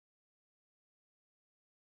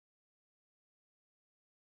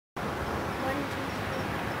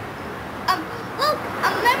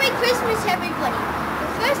Christmas, everybody.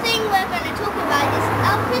 The first thing we're going to talk about is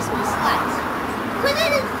our Christmas lights. Because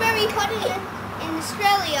it is very hot in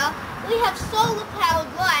Australia, we have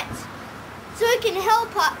solar-powered lights, so it can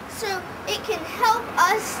help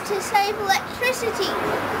us to save electricity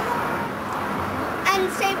and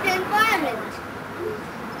save the environment.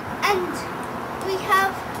 And we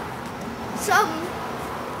have some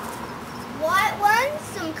white ones,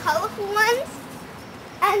 some colourful ones,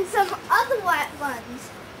 and some other white ones.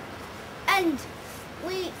 And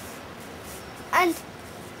we put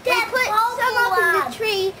some up in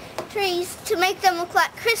the trees to make them look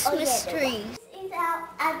like Christmas trees. This is our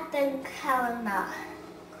advent calendar.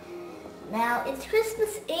 Now it's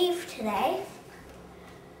Christmas Eve today.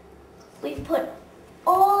 We've put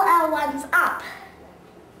all our ones up.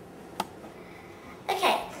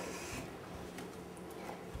 Okay.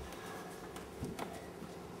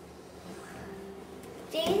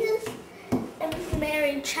 Jesus and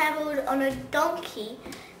Mary travelled on a donkey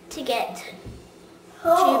to get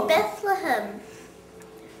to Bethlehem.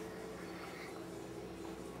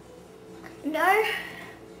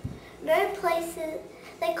 No places,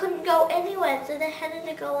 they couldn't go anywhere, so they had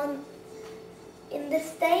to go on in the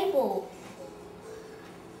stable.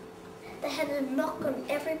 They had to knock on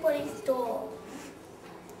everybody's door.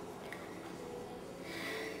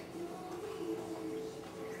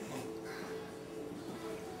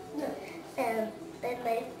 And then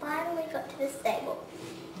they finally got to the stable.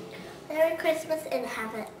 Merry Christmas and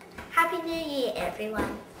Happy New Year,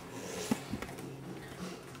 everyone.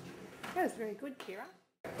 That was very good, Kira.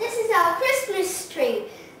 This is our Christmas tree,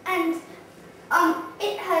 and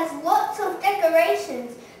it has lots of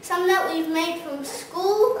decorations. Some that we've made from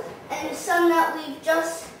school, and some that we've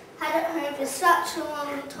just had at home for such a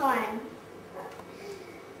long time.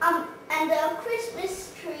 And our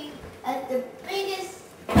Christmas tree at the biggest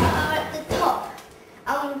at the top.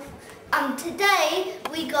 Today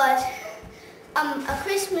we got a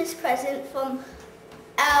Christmas present from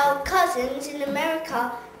our cousins in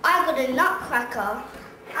America. I got a nutcracker.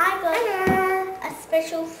 I got a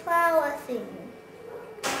special flower thing.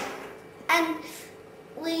 And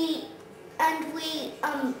we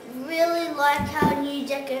really like our new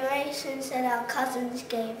decorations that our cousins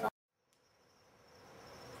gave us.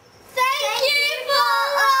 Thank you for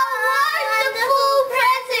our wonderful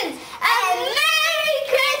presents, and Merry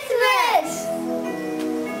Christmas!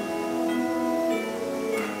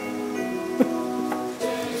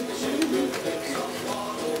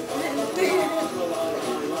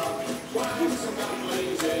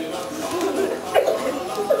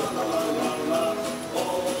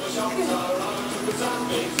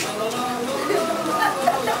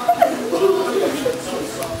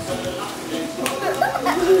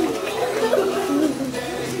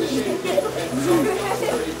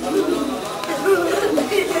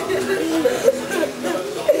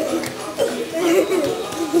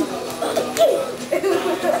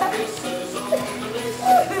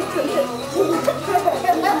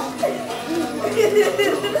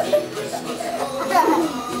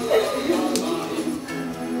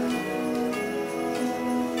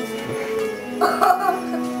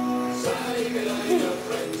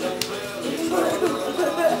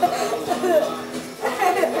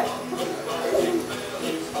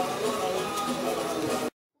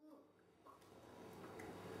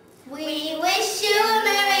 We wish you a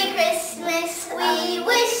Merry Christmas. We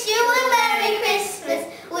wish you a Merry Christmas.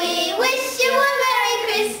 We wish you a Merry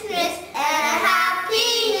Christmas and a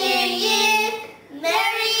Happy New Year.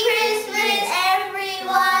 Merry Christmas,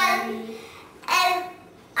 everyone. And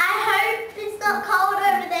I hope it's not cold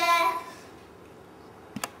over there.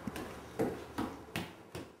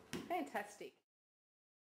 Fantastic.